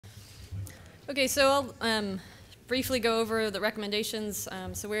Okay, so I'll briefly go over the recommendations.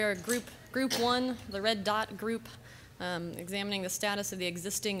 So we are group 1, the red dot group, examining the status of the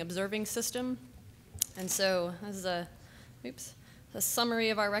existing observing system. And so this is a summary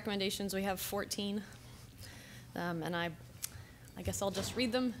of our recommendations. We have 14. And I guess I'll just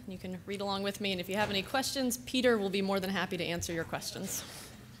read them. You can read along with me. And if you have any questions, Peter will be more than happy to answer your questions.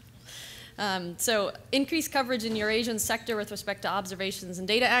 So increased coverage in Eurasian sector with respect to observations and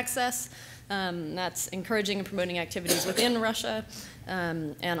data access. That's encouraging and promoting activities within Russia,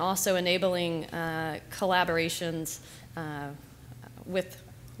 and also enabling collaborations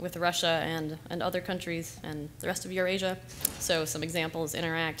with Russia and other countries and the rest of Eurasia. So some examples: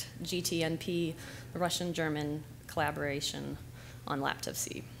 Interact, GTNP, Russian-German collaboration on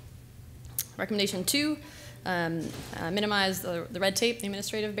LAPTEV-C. Recommendation 2, minimize the red tape, the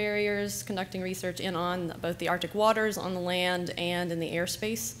administrative barriers, conducting research in on both the Arctic waters, on the land, and in the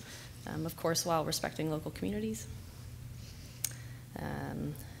airspace, of course, while respecting local communities.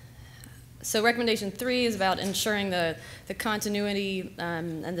 So recommendation 3 is about ensuring the continuity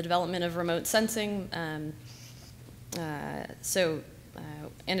and the development of remote sensing. And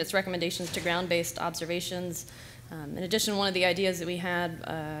its recommendations to ground-based observations. In addition, one of the ideas that we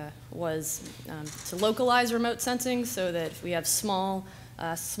had was to localize remote sensing, so that if we have small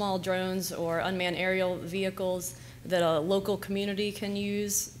drones or unmanned aerial vehicles that a local community can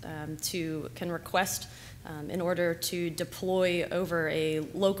use, can request in order to deploy over a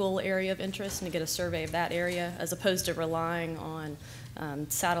local area of interest and to get a survey of that area, as opposed to relying on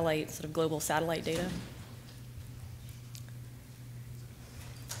satellite, sort of global satellite data.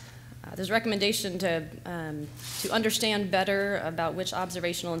 There's a recommendation to understand better about which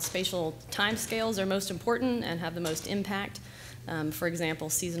observational and spatial timescales are most important and have the most impact. For example,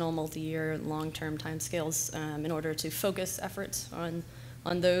 seasonal, multi-year, long-term timescales, in order to focus efforts on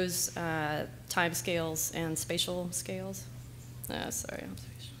those timescales and spatial scales. Sorry,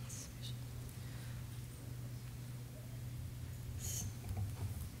 observations.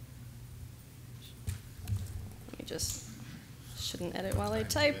 Let me just. Shouldn't edit while I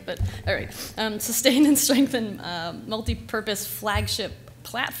type, but all right. Sustain and strengthen multi-purpose flagship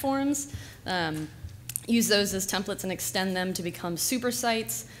platforms. Use those as templates and extend them to become super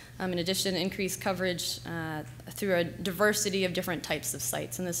sites. In addition, increase coverage through a diversity of different types of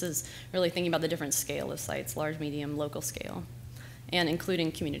sites. And this is really thinking about the different scale of sites, large, medium, local scale, and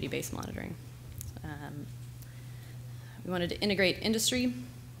including community-based monitoring. We wanted to integrate industry,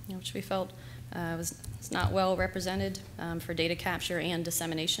 which we felt was not well represented for data capture and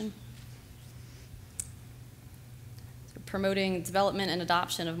dissemination. So promoting development and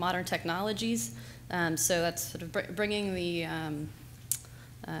adoption of modern technologies. So that's sort of bringing the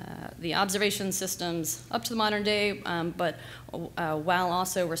observation systems up to the modern day, but while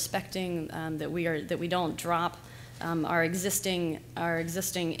also respecting that we don't drop our existing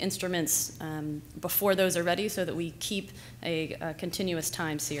instruments before those are ready, so that we keep a continuous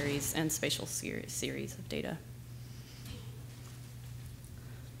time series and spatial series of data.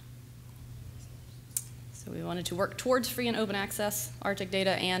 So we wanted to work towards free and open access Arctic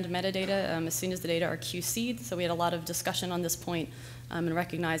data and metadata as soon as the data are QC'd. So we had a lot of discussion on this point and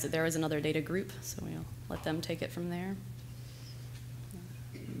recognized that there is another data group, so we'll let them take it from there.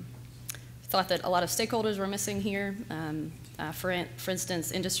 Thought that a lot of stakeholders were missing here. For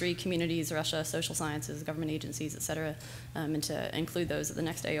instance, industry, communities, Russia, social sciences, government agencies, et cetera, and to include those at the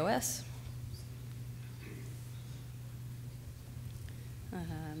next AOS.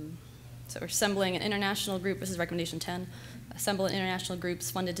 So we're assembling an international group. This is recommendation 10. Assemble international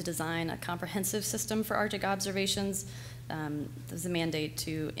groups funded to design a comprehensive system for Arctic observations. There's a mandate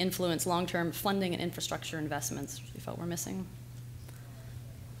to influence long-term funding and infrastructure investments, which we felt were missing.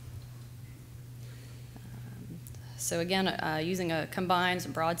 So again, using a combined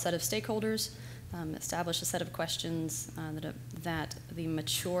broad set of stakeholders, establish a set of questions that the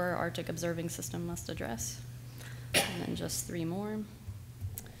mature Arctic observing system must address. And then just 3 more.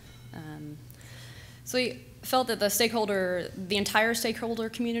 So we felt that the entire stakeholder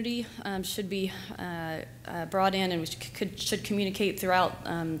community should be brought in, and we should communicate throughout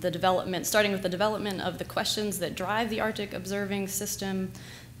the development, starting with the development of the questions that drive the Arctic observing system,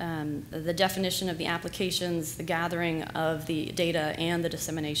 the definition of the applications, the gathering of the data, and the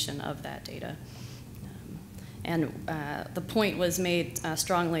dissemination of that data. And the point was made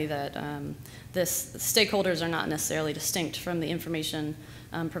strongly that stakeholders are not necessarily distinct from the information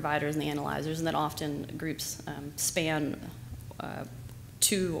providers and the analyzers, and that often groups span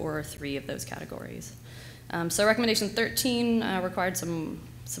 2 or 3 of those categories. So recommendation 13 required some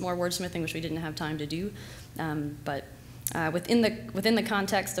more wordsmithing, which we didn't have time to do, but Within the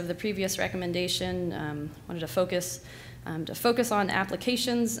context of the previous recommendation, wanted to focus on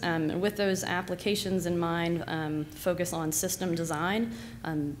applications, and with those applications in mind, focus on system design.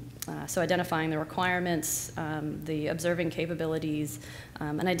 So identifying the requirements, the observing capabilities,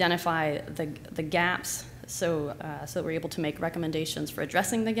 and identify the gaps so that we're able to make recommendations for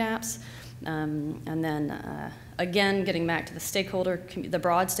addressing the gaps. And then again, getting back to the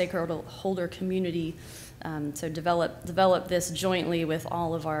broad stakeholder community, so develop this jointly with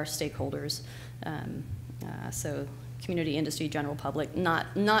all of our stakeholders. So community, industry, general public,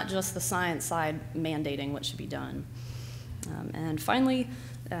 not just the science side mandating what should be done. And finally,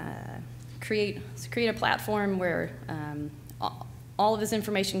 create a platform where all of this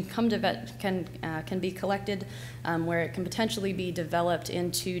information can be collected, where it can potentially be developed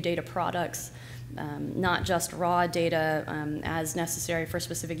into data products, not just raw data as necessary for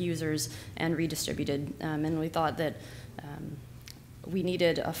specific users and redistributed. And we thought that we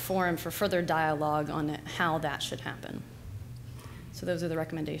needed a forum for further dialogue on how that should happen. So those are the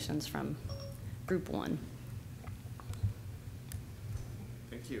recommendations from Group 1.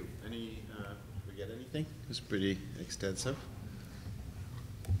 Thank you. Forget anything? It was pretty extensive.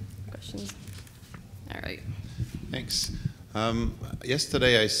 Questions? All right. Thanks.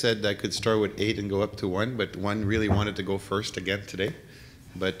 Yesterday I said I could start with 8 and go up to 1, but 1 really wanted to go first again today.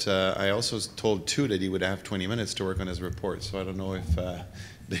 But I also told 2 that he would have 20 minutes to work on his report, so I don't know if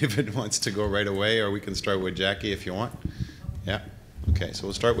David wants to go right away, or we can start with Jackie if you want. Yeah? Okay, so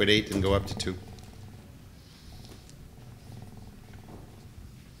we'll start with 8 and go up to 2.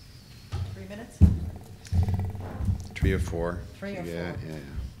 3 minutes? 3 or 4. 3 or 4. Yeah.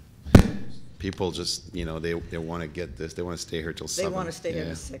 People just, they want to get this. They want to stay here till 7. They want to stay here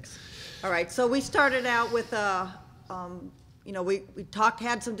till 6. All right, so we started out with, we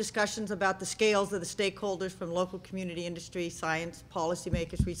had some discussions about the scales of the stakeholders from local community, industry, science,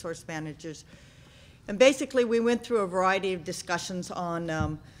 policymakers, resource managers. And basically, we went through a variety of discussions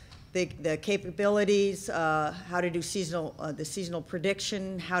on the capabilities, how to do the seasonal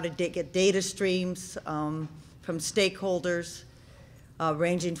prediction, how to get data streams from stakeholders,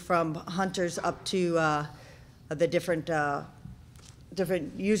 ranging from hunters up to the different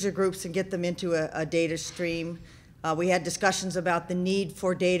user groups and get them into a data stream. We had discussions about the need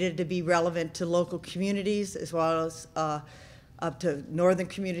for data to be relevant to local communities, as well as up to northern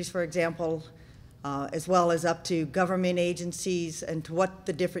communities, for example, as well as up to government agencies, and to what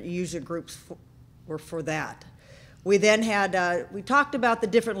the different user groups were for that. We then had, we talked about the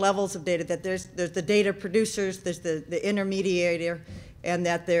different levels of data, that there's the data producers, there's the intermediator, and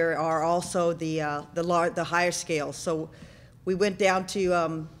that there are also the higher scales. So we went down to,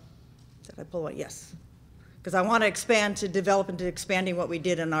 did I pull one? Yes. Because I want to expand to develop into expanding what we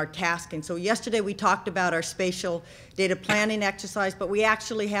did in our tasking. So yesterday we talked about our spatial data planning exercise, but we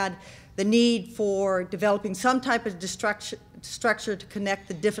actually had the need for developing some type of structure to connect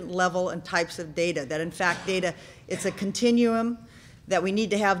the different level and types of data. That in fact data, it's a continuum, that we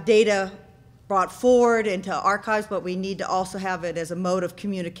need to have data brought forward into archives, but we need to also have it as a mode of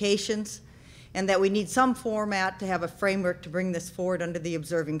communications, and that we need some format to have a framework to bring this forward under the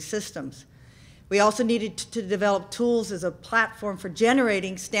observing systems. We also needed to develop tools as a platform for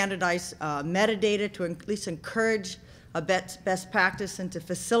generating standardized metadata to at least encourage a best practice and to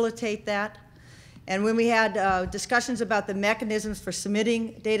facilitate that. And when we had discussions about the mechanisms for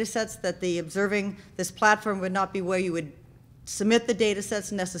submitting data sets, that this platform would not be where you would submit the data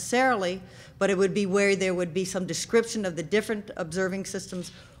sets necessarily, but it would be where there would be some description of the different observing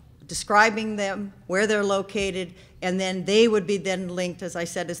systems, describing them, where they're located, and then they would be then linked, as I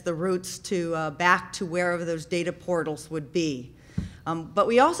said, as the routes to back to wherever those data portals would be. But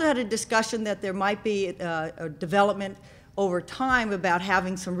we also had a discussion that there might be a development over time about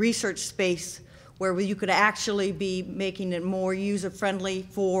having some research space where you could actually be making it more user-friendly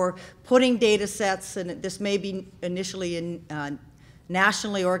for putting data sets, and this may be initially in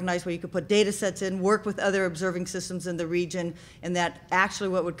nationally organized, where you could put data sets in, work with other observing systems in the region, and that actually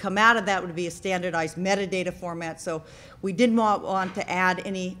what would come out of that would be a standardized metadata format. So we didn't want to add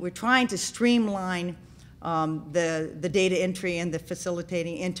any, we're trying to streamline the data entry and the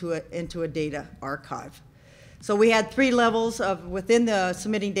facilitating into a data archive. So we had 3 levels of, within the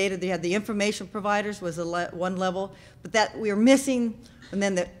submitting data, they had the information providers was one level, but that we were missing, and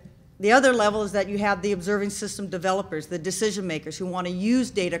then the other level is that you have the observing system developers, the decision makers who want to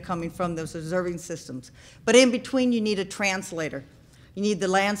use data coming from those observing systems. But in between, you need a translator. You need the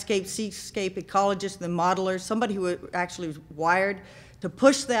landscape, seascape ecologist, the modelers, somebody who actually was wired to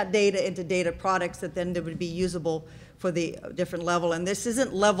push that data into data products that then would be usable for the different level. And this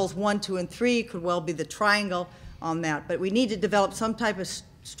isn't levels 1, 2, and 3. It could well be the triangle on that. But we need to develop some type of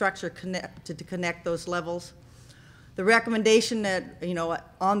structure to connect those levels. The recommendation that,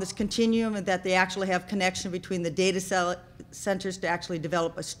 on this continuum, and that they actually have connection between the data centers to actually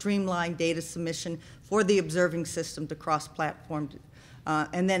develop a streamlined data submission for the observing system to cross-platform,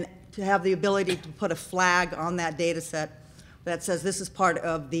 and then to have the ability to put a flag on that data set that says this is part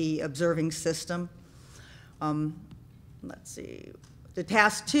of the observing system. Let's see. The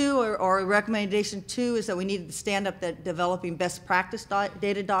task 2, or recommendation 2, is that we need to stand up that developing best practice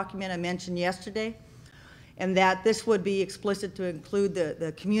data document I mentioned yesterday, and that this would be explicit to include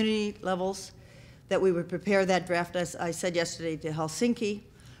the community levels, that we would prepare that draft, as I said yesterday, to Helsinki.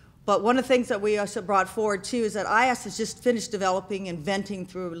 But one of the things that we also brought forward, too, is that IAS has just finished developing and venting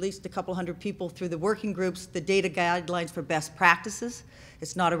through at least a couple hundred people through the working groups the data guidelines for best practices.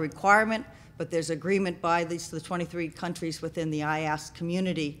 It's not a requirement, but there's agreement by at least the 23 countries within the IAS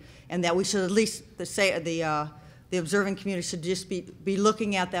community, and that we should at least say the observing community should just be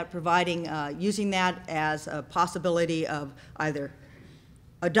looking at that, providing, using that as a possibility of either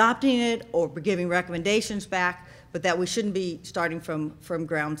adopting it or giving recommendations back, but that we shouldn't be starting from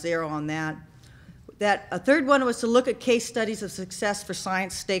ground zero on that. That a third one was to look at case studies of success for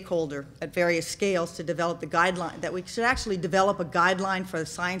science stakeholder at various scales to develop the guideline, that we should actually develop a guideline for the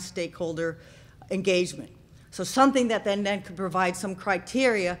science stakeholder engagement. So something that then could provide some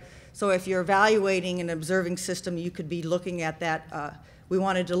criteria. So if you're evaluating an observing system, you could be looking at that. We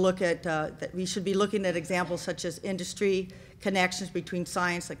wanted to look at, that we should be looking at examples such as industry connections between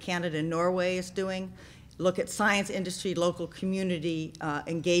science that Canada and Norway is doing. Look at science, industry, local community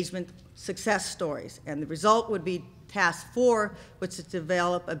engagement success stories. And the result would be task 4, which is to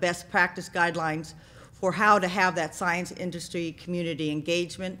develop a best practice guidelines for how to have that science, industry, community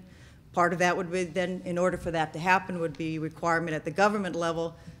engagement. Part of that would be then, in order for that to happen, would be requirement at the government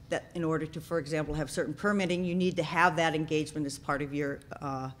level that in order to, for example, have certain permitting, you need to have that engagement as part of your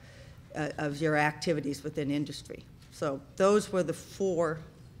activities within industry. So those were the 4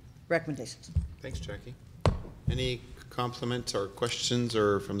 recommendations. Thanks, Jackie. Any compliments or questions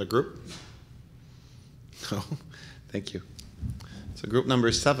or from the group? No, thank you. So group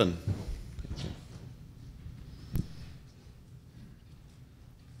number 7. Thank you.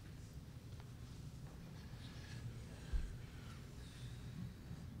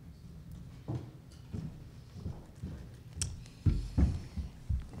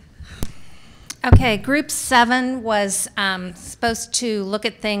 Okay, group 7 was supposed to look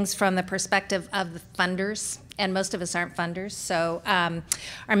at things from the perspective of the funders, and most of us aren't funders, so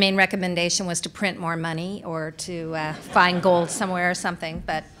our main recommendation was to print more money or to find gold somewhere or something.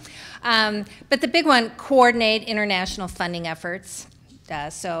 But the big one, coordinate international funding efforts.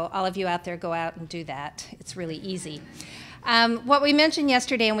 So all of you out there, go out and do that. It's really easy. What we mentioned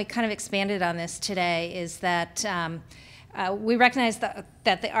yesterday, and we kind of expanded on this today, is that we recognize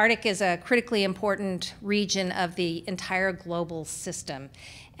that the Arctic is a critically important region of the entire global system,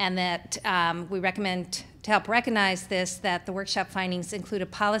 and that we recommend, to help recognize this, that the workshop findings include a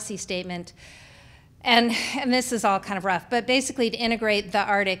policy statement, and this is all kind of rough, but basically to integrate the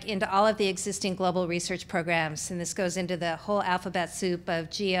Arctic into all of the existing global research programs, and this goes into the whole alphabet soup of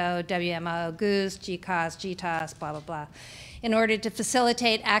GEO, WMO, GOOS, GCOS, GTOS, blah, blah, blah, in order to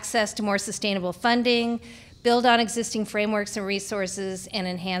facilitate access to more sustainable funding, build on existing frameworks and resources, and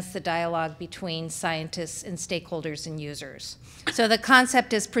enhance the dialogue between scientists and stakeholders and users. So the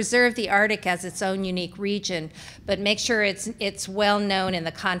concept is preserve the Arctic as its own unique region, but make sure it's well known in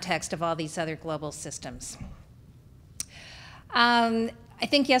the context of all these other global systems. I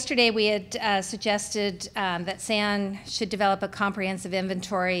think yesterday we had suggested that SAN should develop a comprehensive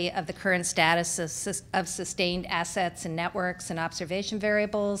inventory of the current status of sustained assets and networks and observation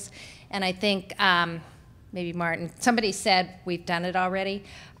variables, and I think maybe Martin, somebody said we've done it already.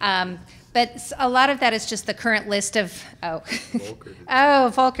 But a lot of that is just the current list of, Volker did.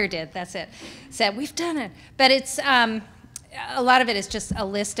 Oh, Volker did, that's it. Said we've done it. But it's, a lot of it is just a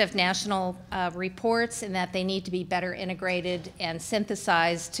list of national reports, and that they need to be better integrated and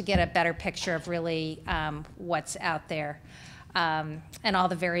synthesized to get a better picture of really what's out there and all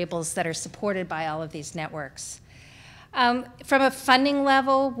the variables that are supported by all of these networks. From a funding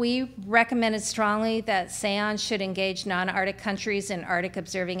level, we recommended strongly that SAN should engage non-Arctic countries in Arctic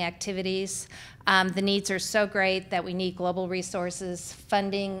observing activities. The needs are so great that we need global resources,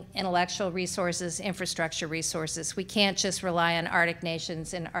 funding, intellectual resources, infrastructure resources. We can't just rely on Arctic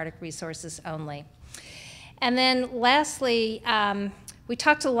nations and Arctic resources only. And then lastly, we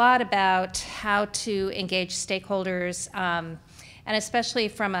talked a lot about how to engage stakeholders, and especially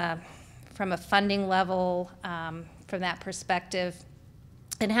from a funding level, from that perspective,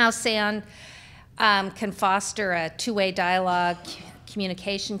 and how SAN can foster a two-way dialogue,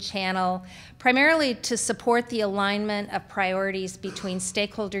 communication channel, primarily to support the alignment of priorities between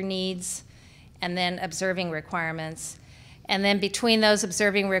stakeholder needs and then observing requirements. And then between those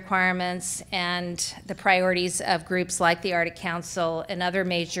observing requirements and the priorities of groups like the Arctic Council and other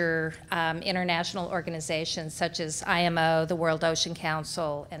major international organizations such as IMO, the World Ocean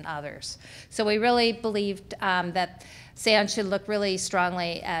Council, and others. So we really believed that SAON should look really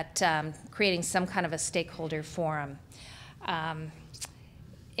strongly at creating some kind of a stakeholder forum.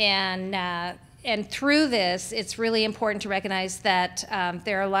 And through this, it's really important to recognize that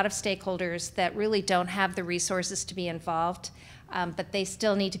there are a lot of stakeholders that really don't have the resources to be involved, but they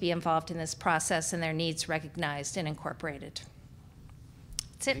still need to be involved in this process and their needs recognized and incorporated.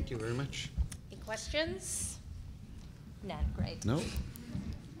 That's it. Thank you very much. Any questions? None. Great. No?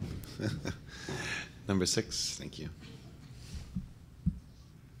 Number 6, thank you.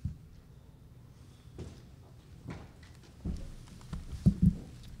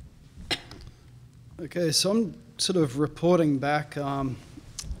 Okay, so I'm sort of reporting back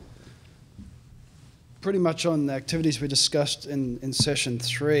pretty much on the activities we discussed in session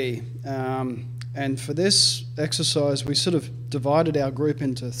 3. And for this exercise, we sort of divided our group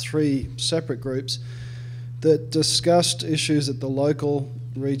into 3 separate groups that discussed issues at the local,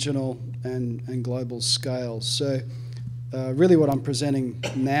 regional, and global scales. So really what I'm presenting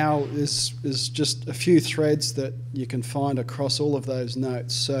now is just a few threads that you can find across all of those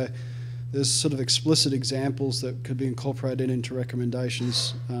notes. So there's sort of explicit examples that could be incorporated into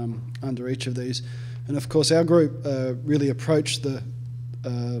recommendations under each of these. And of course, our group really approached the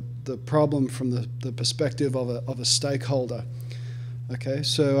problem from the perspective of a stakeholder. Okay,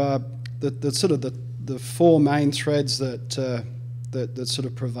 so the sort of the 4 main threads that sort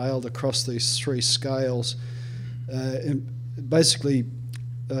of prevailed across these 3 scales basically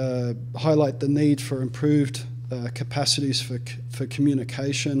highlight the need for improved capacities for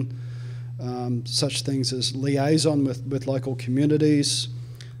communication, such things as liaison with local communities,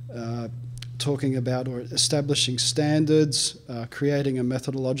 talking about or establishing standards, creating a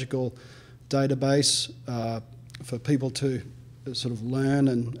methodological database for people to sort of learn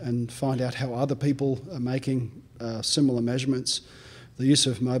and find out how other people are making similar measurements, the use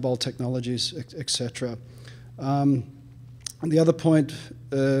of mobile technologies, etc. And the other point,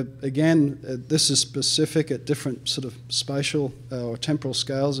 again, this is specific at different sort of spatial or temporal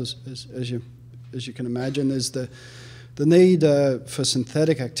scales, as you can imagine. There's the need for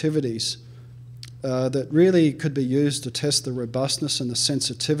synthetic activities that really could be used to test the robustness and the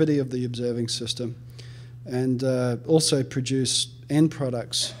sensitivity of the observing system, and also produce end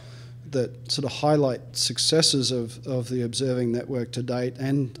products that sort of highlight successes of the observing network to date,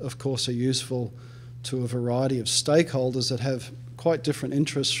 and of course are useful to a variety of stakeholders that have quite different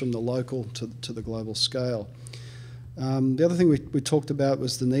interests from the local to the global scale. The other thing we talked about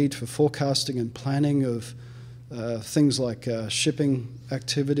was the need for forecasting and planning of things like shipping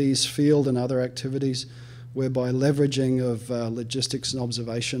activities, field and other activities, whereby leveraging of logistics and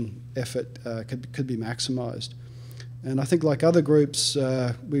observation effort could be maximised. And I think, like other groups,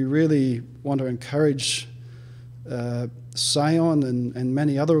 we really want to encourage SAON and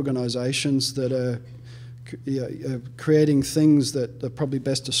many other organisations that are creating things that are probably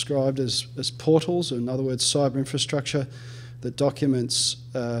best described as portals, in other words, cyber infrastructure that documents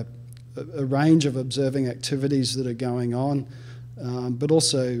a range of observing activities that are going on, but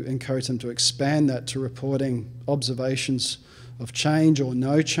also encourage them to expand that to reporting observations of change or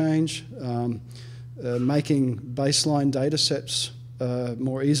no change, making baseline data sets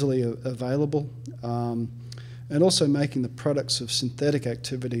more easily available, and also making the products of synthetic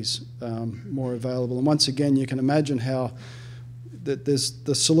activities more available. And once again, you can imagine how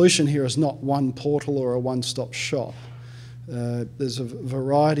the solution here is not one portal or a one-stop shop. There's a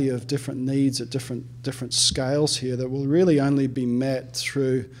variety of different needs at different scales here that will really only be met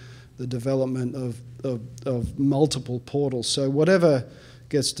through the development of multiple portals. So whatever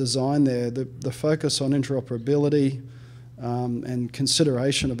gets designed there, the focus on interoperability and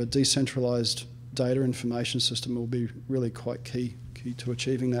consideration of a decentralized data information system will be really quite key to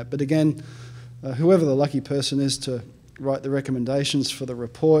achieving that. But again, whoever the lucky person is to write the recommendations for the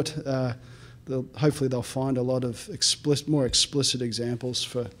report, hopefully they'll find a lot of more explicit examples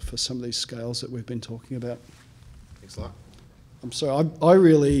for some of these scales that we've been talking about. Thanks a lot. I'm sorry, I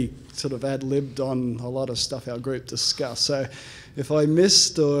really sort of ad-libbed on a lot of stuff our group discussed. So if I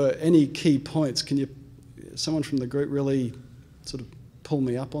missed any key points, can someone from the group really sort of pull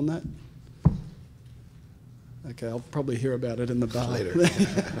me up on that? Okay, I'll probably hear about it in the bar. Later.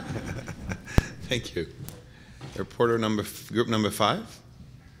 Thank you. Reporter group number 5.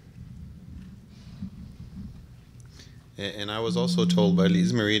 And I was also told by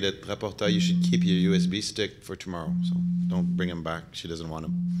Lise Marie that rapporteur, you should keep your USB stick for tomorrow. So don't bring him back. She doesn't want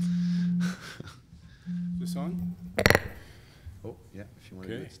him. Is this on? Oh, yeah. If you want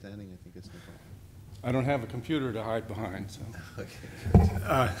to do Okay. it standing, I think it's no problem. I don't have a computer to hide behind, so. Okay.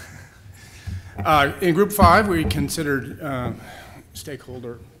 In Group 5, we considered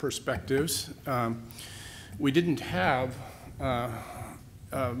stakeholder perspectives. We didn't have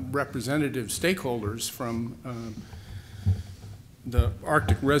representative stakeholders from the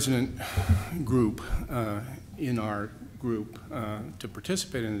Arctic resident group in our group to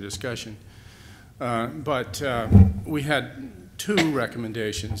participate in the discussion. But we had 2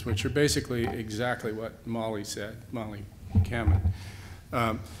 recommendations, which are basically exactly what Molly said, Molly Cammon.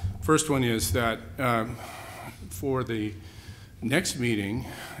 First one is that for the next meeting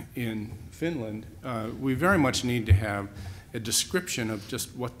in Finland, we very much need to have a description of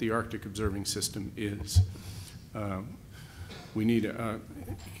just what the Arctic Observing System is. We need it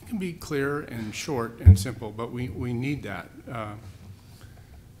can be clear and short and simple, but we need that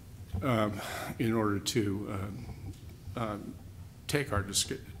in order to take our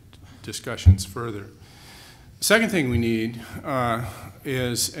discussions further. The second thing we need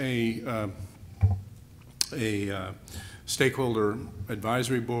is a stakeholder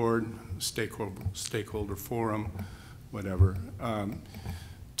advisory board, stakeholder forum, whatever,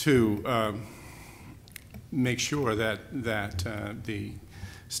 to make sure that the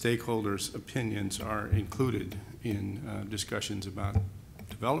stakeholders' opinions are included in discussions about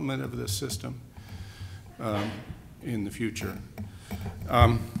development of this system in the future.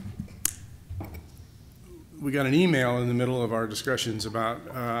 We got an email in the middle of our discussions about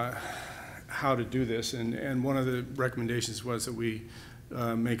how to do this, and one of the recommendations was that we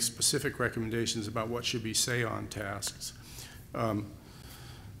make specific recommendations about what should be say-on tasks.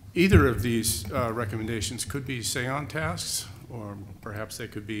 Either of these recommendations could be say-on tasks, or perhaps they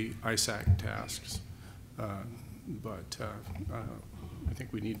could be ISAC tasks. But I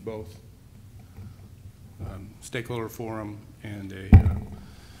think we need both stakeholder forum and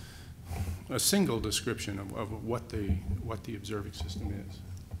a single description of what the observing system is.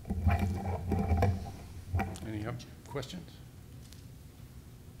 Any questions?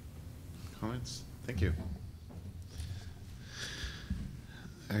 Comments? Thank you.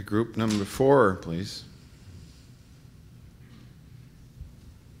 Group number 4, please.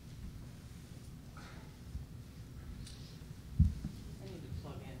 I need to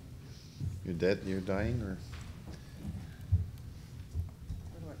plug in. You're dead? You're dying, or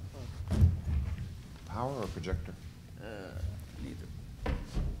Where do I plug? power or projector? I need the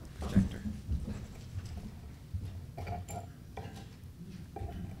projector.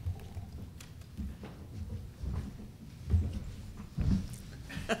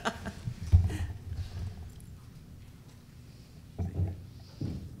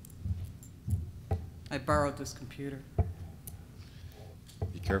 I borrowed this computer.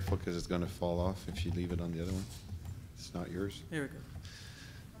 Be careful, because it's going to fall off if you leave it on the other one. It's not yours. There we go.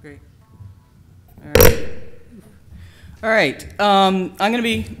 Great. All right. All right. I'm going to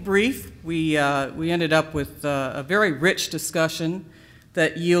be brief. We ended up with a very rich discussion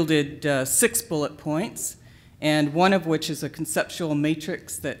that yielded 6 bullet points, and one of which is a conceptual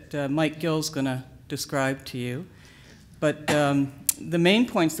matrix that Mike Gill's going to describe to you. But the main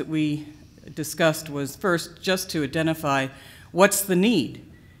points that we discussed was first just to identify what's the need.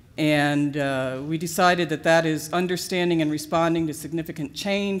 And we decided that that is understanding and responding to significant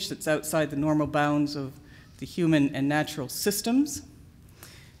change that's outside the normal bounds of the human and natural systems.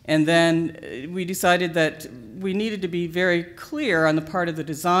 And then we decided that we needed to be very clear on the part of the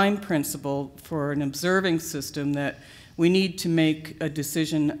design principle for an observing system that we need to make a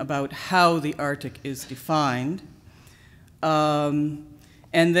decision about how the Arctic is defined.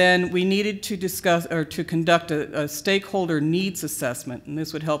 And then we needed to discuss or to conduct a stakeholder needs assessment, and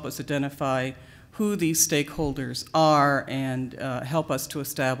this would help us identify who these stakeholders are and help us to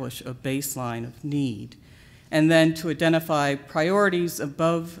establish a baseline of need. And then to identify priorities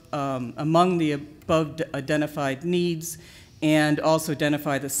among the above identified needs, and also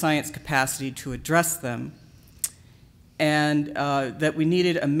identify the science capacity to address them. And that we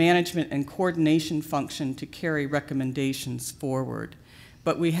needed a management and coordination function to carry recommendations forward.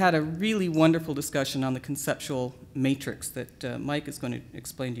 But we had a really wonderful discussion on the conceptual matrix that Mike is going to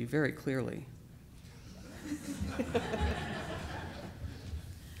explain to you very clearly.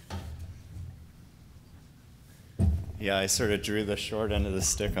 Yeah, I sort of drew the short end of the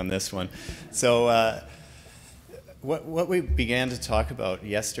stick on this one. So what we began to talk about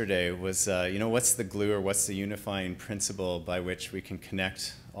yesterday was, what's the glue or what's the unifying principle by which we can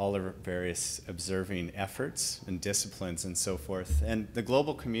connect all our various observing efforts and disciplines and so forth. And the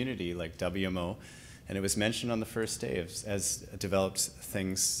global community, like WMO, and it was mentioned on the first day, has developed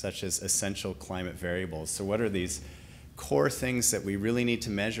things such as essential climate variables. So what are these core things that we really need to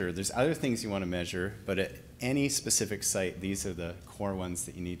measure? There's other things you want to measure, but at any specific site, these are the core ones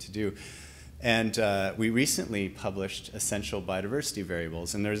that you need to do. And we recently published essential biodiversity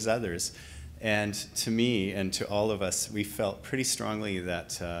variables, and there's others. And to me and to all of us, we felt pretty strongly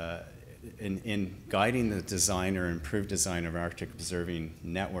that in guiding the design or improved design of Arctic Observing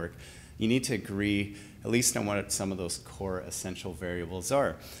Network, you need to agree at least on what some of those core essential variables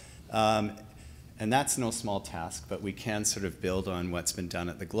are. And that's no small task, but we can sort of build on what's been done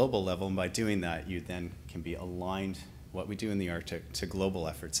at the global level, and by doing that, you then can be aligned, what we do in the Arctic, to global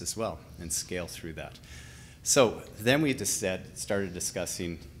efforts as well, and scale through that. So then we just started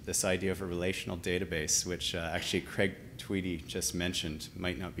discussing this idea of a relational database, which actually Craig Tweedy just mentioned.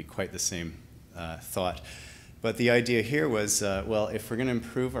 Might not be quite the same thought. But the idea here was, well, if we're going to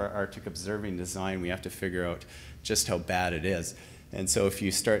improve our Arctic observing design, we have to figure out just how bad it is. And so if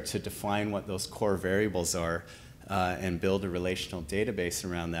you start to define what those core variables are and build a relational database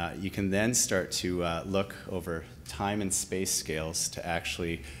around that, you can then start to look over time and space scales to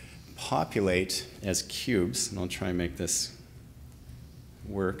actually populate as cubes, and I'll try and make this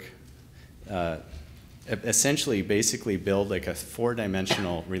work. Essentially, basically build like a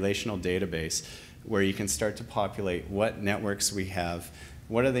 4-dimensional relational database where you can start to populate what networks we have,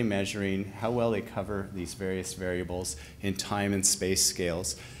 what are they measuring, how well they cover these various variables in time and space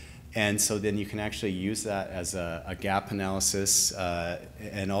scales. And so then you can actually use that as a gap analysis,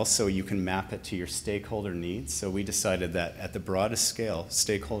 and also you can map it to your stakeholder needs. So we decided that at the broadest scale,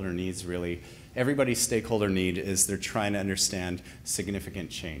 stakeholder needs really, everybody's stakeholder need is they're trying to understand significant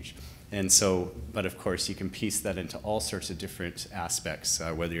change. And so, but of course, you can piece that into all sorts of different aspects,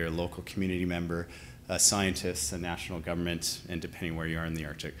 whether you're a local community member, a scientist, a national government, and depending where you are in the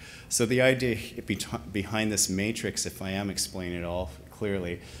Arctic. So the idea behind this matrix, if I am explaining it all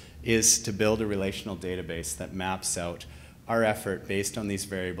clearly, is to build a relational database that maps out our effort based on these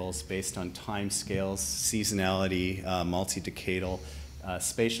variables, based on time scales, seasonality, multi-decadal,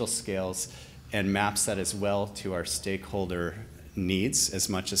 spatial scales, and maps that as well to our stakeholder needs as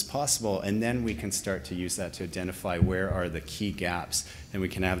much as possible. And then we can start to use that to identify where are the key gaps, and we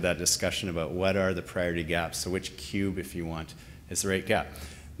can have that discussion about what are the priority gaps. So which cube, if you want, is the right gap.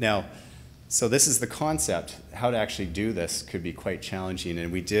 Now, so this is the concept. How to actually do this could be quite challenging,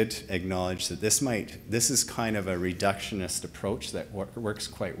 and we did acknowledge that this is kind of a reductionist approach that works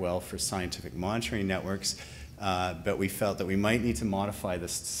quite well for scientific monitoring networks, but we felt that we might need to modify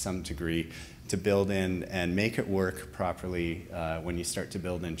this to some degree to build in and make it work properly when you start to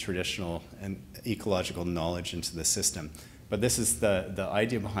build in traditional and ecological knowledge into the system. But this is the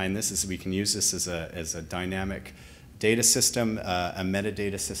idea behind this is we can use this as a dynamic data system, a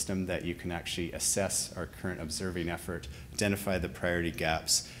metadata system that you can actually assess our current observing effort, identify the priority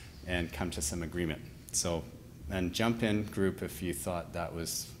gaps, and come to some agreement. So, and jump in, group, if you thought that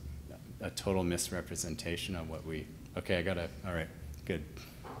was a total misrepresentation of what we, okay, I got it, all right, good.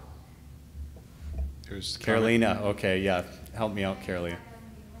 There's Carolina, okay, yeah, help me out, Carolina.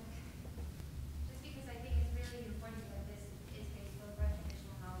 Just because I think it's really important that this is based both on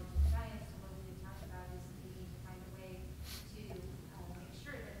traditional knowledge and science, and what we talked about is we need to find a way to make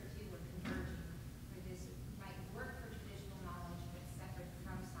sure that the two are converging. Where this might work for traditional knowledge, but separate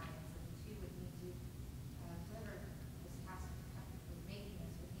from science, and the two would need to deliver this task of making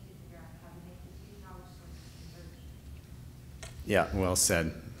this, we need to figure out how to make the two knowledge sources converge. Yeah, well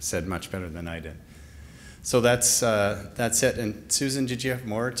said. Said much better than I did. So that's it. And Susan, did you have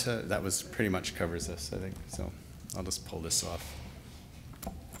more to? That was pretty much covers this, I think. So I'll just pull this off.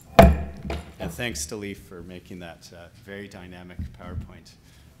 And thanks to Leif for making that very dynamic PowerPoint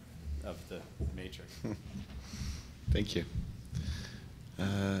of the matrix. Thank you.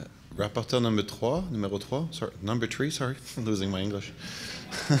 Rapporteur numéro 3, sorry, number 3, sorry, I'm losing my English.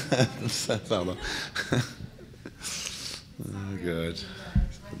 Pardon. Oh, good.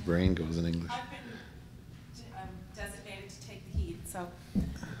 The brain goes in English. Designated to take the heat, so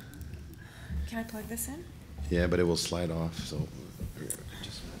can I plug this in? Yeah, but it will slide off, so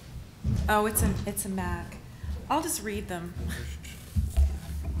just... Oh, it's a Mac. I'll just read them.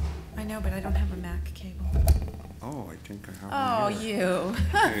 I know, but I don't have a Mac cable. Oh, I think I have Oh, one here. you.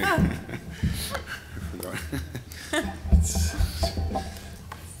 I forgot.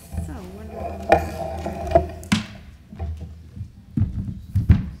 So wonderful.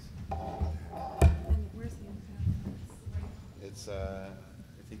 And where's the impact? It's, I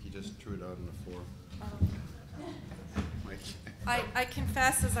think you just threw it out on the floor. Oh. I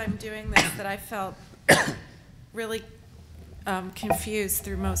confess as I'm doing this that I felt really confused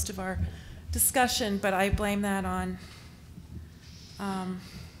through most of our discussion, but I blame that on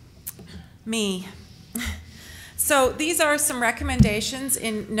me. So these are some recommendations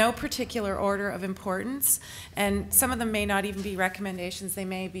in no particular order of importance, and some of them may not even be recommendations. They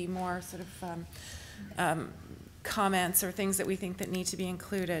may be more sort of comments or things that we think that need to be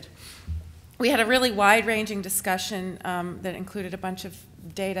included. We had a really wide-ranging discussion that included a bunch of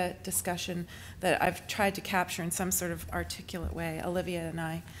data discussion that I've tried to capture in some sort of articulate way. Olivia and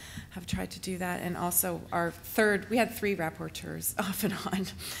I have tried to do that, and also we had 3 rapporteurs off and on.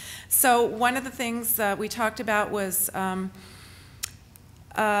 So one of the things that we talked about was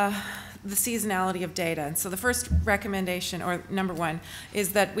the seasonality of data. And so the first recommendation, or number 1,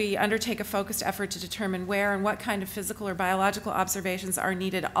 is that we undertake a focused effort to determine where and what kind of physical or biological observations are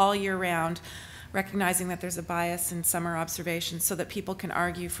needed all year round, recognizing that there's a bias in summer observations so that people can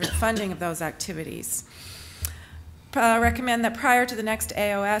argue for the funding of those activities. Recommend that prior to the next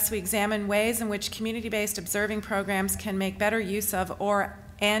AOS, we examine ways in which community-based observing programs can make better use of or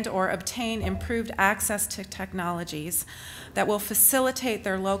obtain improved access to technologies that will facilitate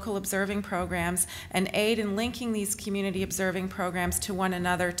their local observing programs and aid in linking these community observing programs to one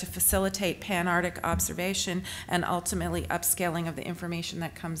another to facilitate pan-Arctic observation and ultimately upscaling of the information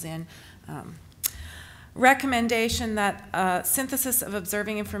that comes in. Recommendation that synthesis of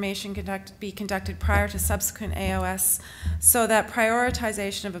observing information be conducted prior to subsequent AOS so that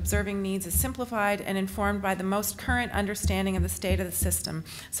prioritization of observing needs is simplified and informed by the most current understanding of the state of the system.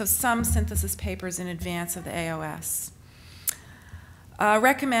 So some synthesis papers in advance of the AOS.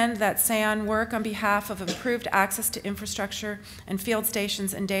 Recommend that SAON work on behalf of improved access to infrastructure and field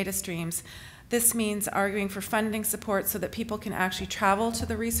stations and data streams. This means arguing for funding support so that people can actually travel to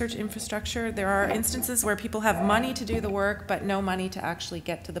the research infrastructure. There are instances where people have money to do the work, but no money to actually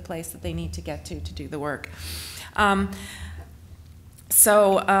get to the place that they need to get to do the work.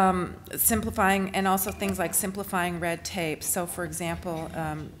 Simplifying, and also things like simplifying red tape. So for example,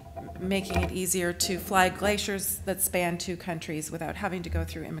 making it easier to fly glaciers that span 2 countries without having to go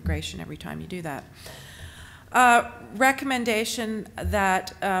through immigration every time you do that. Recommendation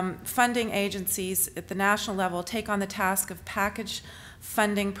that funding agencies at the national level take on the task of package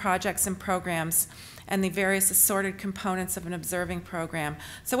funding projects and programs and the various assorted components of an observing program.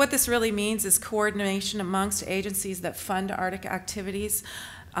 So what this really means is coordination amongst agencies that fund Arctic activities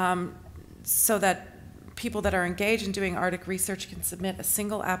so that people that are engaged in doing Arctic research can submit a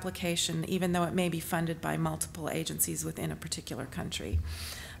single application even though it may be funded by multiple agencies within a particular country.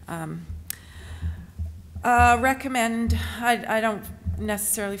 Recommend, I don't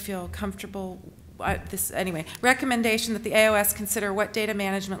necessarily feel comfortable anyway, recommendation that the AOS consider what data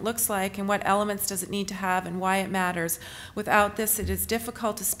management looks like and what elements does it need to have and why it matters. Without this, it is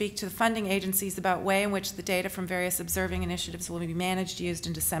difficult to speak to the funding agencies about way in which the data from various observing initiatives will be managed, used,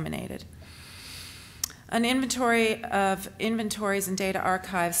 and disseminated. An inventory of inventories and data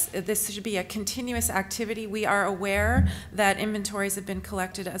archives. This should be a continuous activity. We are aware that inventories have been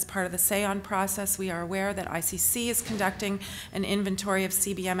collected as part of the SAON process. We are aware that ICC is conducting an inventory of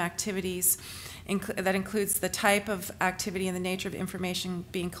CBM activities that includes the type of activity and the nature of information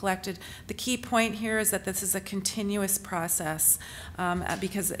being collected. The key point here is that this is a continuous process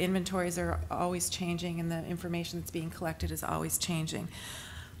because inventories are always changing and the information that's being collected is always changing.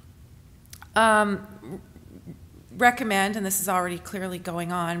 Recommend, and this is already clearly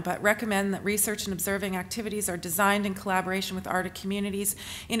going on, but recommend that research and observing activities are designed in collaboration with Arctic communities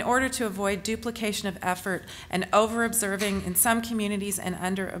in order to avoid duplication of effort and over-observing in some communities and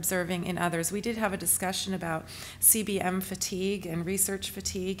under-observing in others. We did have a discussion about CBM fatigue and research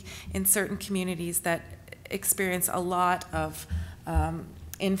fatigue in certain communities that experience a lot of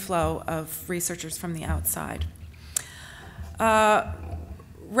inflow of researchers from the outside.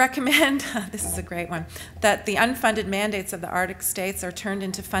 Recommend, this is a great one, that the unfunded mandates of the Arctic states are turned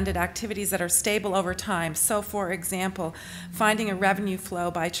into funded activities that are stable over time. So, for example, finding a revenue flow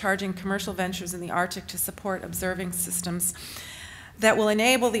by charging commercial ventures in the Arctic to support observing systems that will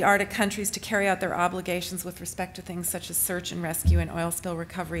enable the Arctic countries to carry out their obligations with respect to things such as search and rescue and oil spill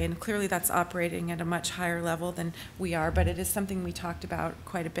recovery. And clearly that's operating at a much higher level than we are, but it is something we talked about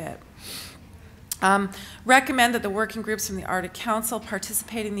quite a bit. Recommend that the working groups from the Arctic Council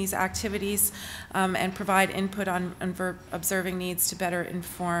participate in these activities and provide input on observing needs to better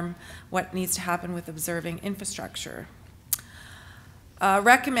inform what needs to happen with observing infrastructure.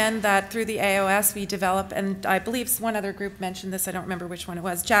 Recommend that through the AOS we develop, and I believe one other group mentioned this, I don't remember which one it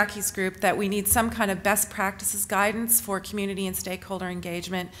was, Jackie's group, that we need some kind of best practices guidance for community and stakeholder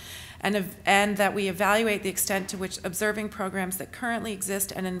engagement and that we evaluate the extent to which observing programs that currently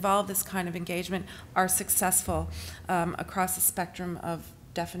exist and involve this kind of engagement are successful across the spectrum of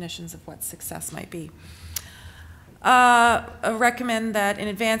definitions of what success might be. Recommend that in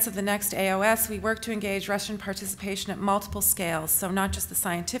advance of the next AOS, we work to engage Russian participation at multiple scales, so not just the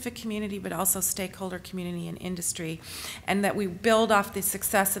scientific community, but also stakeholder community and industry, and that we build off the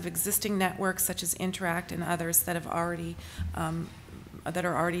success of existing networks such as Interact and others that have already that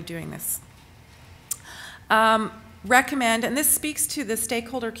are already doing this. Recommend, and this speaks to the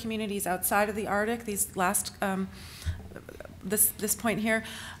stakeholder communities outside of the Arctic, these last this point here,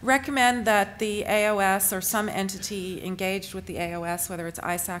 recommend that the AOS or some entity engaged with the AOS, whether it's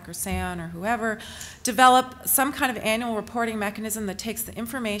ISAC or SAN or whoever, develop some kind of annual reporting mechanism that takes the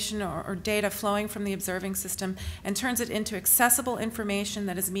information or data flowing from the observing system and turns it into accessible information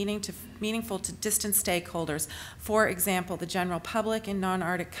that is meaningful to distant stakeholders. For example, the general public in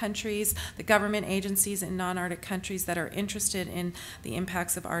non-Arctic countries, the government agencies in non-Arctic countries that are interested in the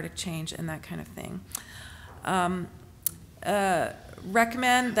impacts of Arctic change and that kind of thing.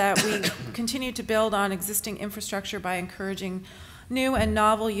 Recommend that we continue to build on existing infrastructure by encouraging new and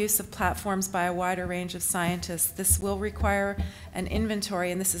novel use of platforms by a wider range of scientists. This will require an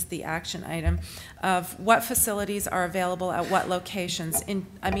inventory, and this is the action item, of what facilities are available at what locations.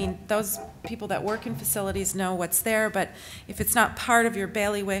 I mean, those people that work in facilities know what's there, but if it's not part of your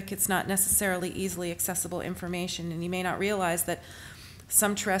bailiwick, it's not necessarily easily accessible information, and you may not realize that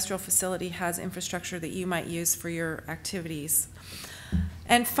some terrestrial facility has infrastructure that you might use for your activities.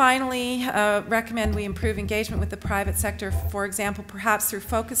 And finally, recommend we improve engagement with the private sector, for example, perhaps through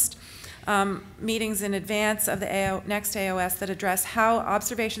focused meetings in advance of the next AOS that address how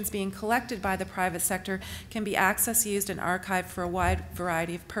observations being collected by the private sector can be accessed, used, and archived for a wide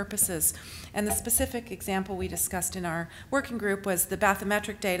variety of purposes. And the specific example we discussed in our working group was the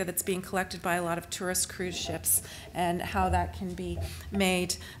bathymetric data that's being collected by a lot of tourist cruise ships and how that can be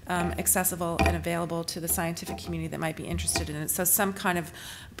made accessible and available to the scientific community that might be interested in it. So some kind of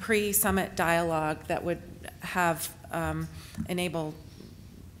pre-summit dialogue that would have enable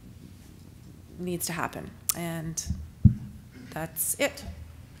needs to happen. And that's it.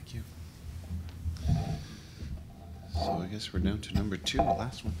 Thank you. So I guess we're down to number 2, the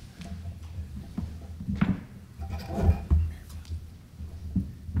last one.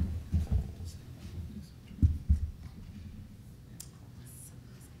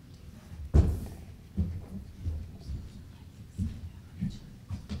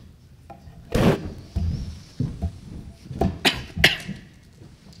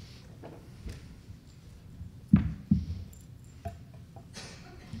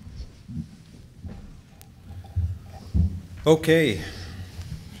 Okay,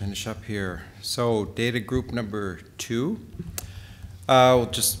 finish up here. So data group number 2. We'll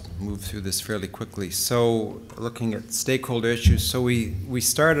just move through this fairly quickly. So looking at stakeholder issues, so we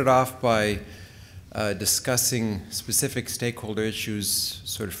started off by discussing specific stakeholder issues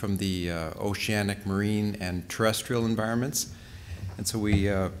sort of from the oceanic, marine, and terrestrial environments. And so we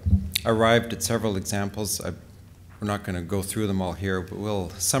arrived at several examples. We're not going to go through them all here, but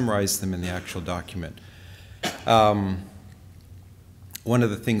we'll summarize them in the actual document. One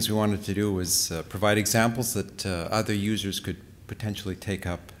of the things we wanted to do was provide examples that other users could potentially take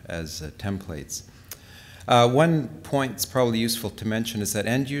up as templates. One point that's probably useful to mention is that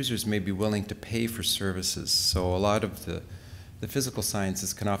end users may be willing to pay for services. So a lot of the physical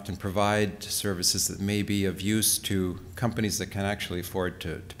sciences can often provide services that may be of use to companies that can actually afford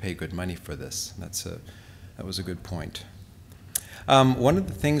to pay good money for this. That was a good point. One of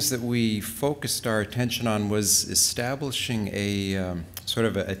the things that we focused our attention on was establishing a sort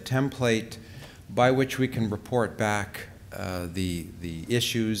of a template by which we can report back the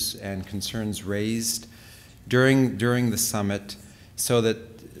issues and concerns raised during the summit, so that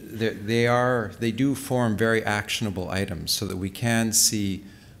they do form very actionable items, so that we can see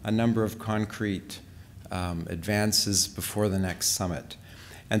a number of concrete advances before the next summit.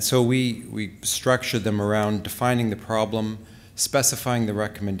 And so we structured them around defining the problem, specifying the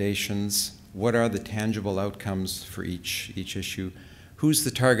recommendations, what are the tangible outcomes for each issue, who's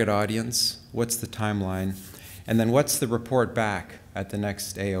the target audience, what's the timeline, and then what's the report back at the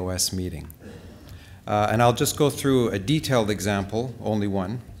next AOS meeting. And I'll just go through a detailed example, only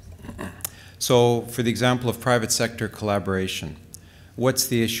one. So for the example of private sector collaboration, what's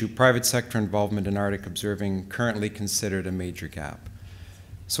the issue? Private sector involvement in Arctic observing currently considered a major gap.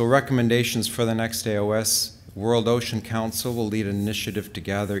 So recommendations for the next AOS: World Ocean Council will lead an initiative to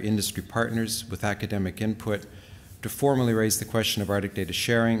gather industry partners with academic input to formally raise the question of Arctic data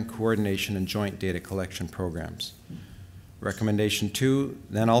sharing, coordination, and joint data collection programs. Recommendation 2,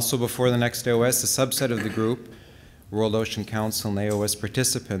 then also before the next AOS, a subset of the group, World Ocean Council and AOS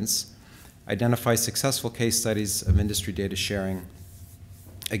participants, identify successful case studies of industry data sharing,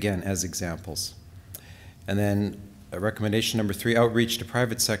 again, as examples. And then recommendation number 3, outreach to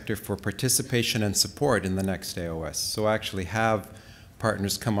private sector for participation and support in the next AOS. So actually have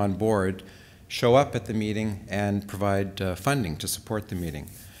partners come on board, show up at the meeting, and provide funding to support the meeting.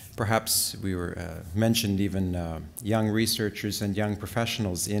 Perhaps we were mentioned even young researchers and young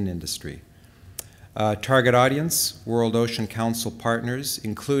professionals in industry. Target audience, World Ocean Council partners,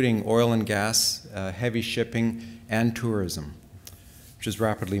 including oil and gas, heavy shipping, and tourism, which is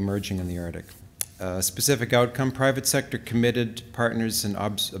rapidly emerging in the Arctic. Specific outcome, private sector committed partners in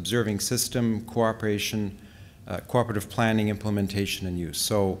observing system, cooperation, cooperative planning, implementation, and use.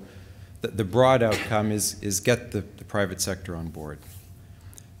 So the broad outcome is get the private sector on board.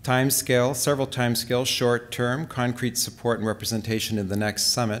 Time scale, several time scales, short term, concrete support and representation in the next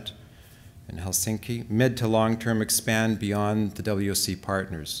summit in Helsinki. Mid to long term, expand beyond the WOC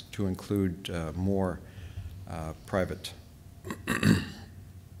partners to include more private.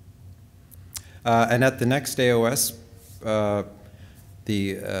 And at the next AOS,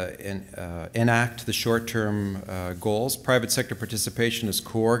 enact the short-term goals. Private sector participation as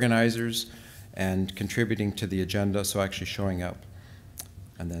co-organizers and contributing to the agenda, so actually showing up.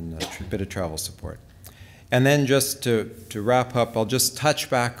 And then a bit of travel support. And then just to wrap up, I'll just touch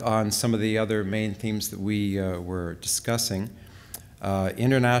back on some of the other main themes that we were discussing.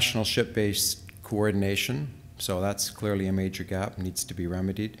 International ship-based coordination, so that's clearly a major gap, needs to be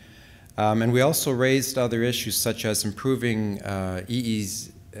remedied. And we also raised other issues such as improving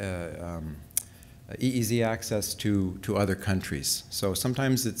EEZ access to other countries. So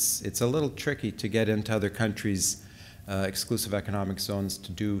sometimes it's a little tricky to get into other countries' exclusive economic zones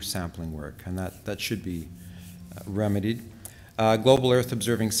to do sampling work, and that should be remedied. Global Earth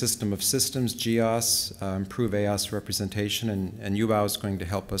Observing System of Systems, GEOS, improve EOS representation, and Yuval is going to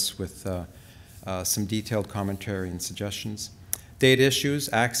help us with some detailed commentary and suggestions. Data issues,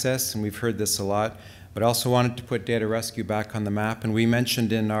 access, and we've heard this a lot, but also wanted to put data rescue back on the map. And we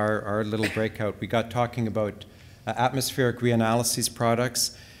mentioned in our little breakout, we got talking about atmospheric reanalysis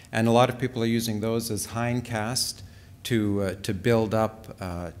products, and a lot of people are using those as hindcast to build up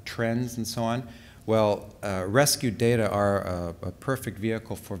trends and so on. Well, rescued data are a perfect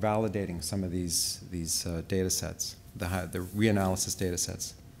vehicle for validating some of these data sets, the reanalysis data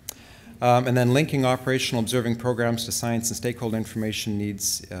sets. And then linking operational observing programs to science and stakeholder information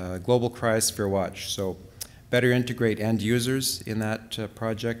needs global cryosphere watch. So better integrate end users in that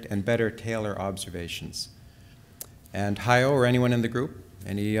project and better tailor observations. And Hayo or anyone in the group,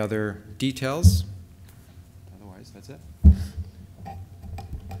 any other details? Otherwise, that's it.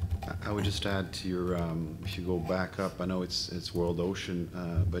 I would just add to your, if you go back up, I know it's World Ocean,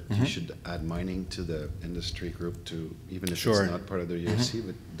 but you should add mining to the industry group to, even if it's not part of the UOC,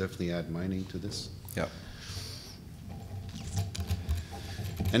 but definitely add mining to this. Yep.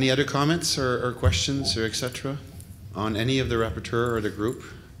 Any other comments or questions or et cetera on any of the rapporteur or the group?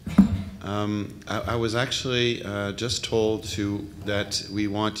 I was actually just told that we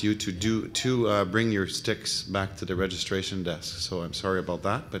want you to bring your sticks back to the registration desk. So I'm sorry about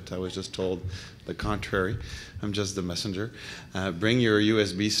that, but I was just told the contrary. I'm just the messenger. Bring your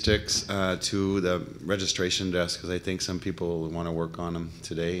USB sticks to the registration desk because I think some people want to work on them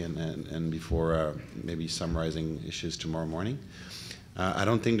today and before maybe summarizing issues tomorrow morning. I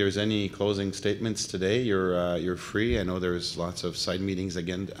don't think there's any closing statements today. You're free. I know there's lots of side meetings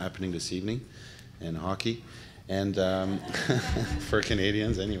again happening this evening, and hockey, and for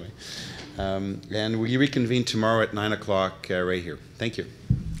Canadians anyway. And we reconvene tomorrow at 9 o'clock right here. Thank you.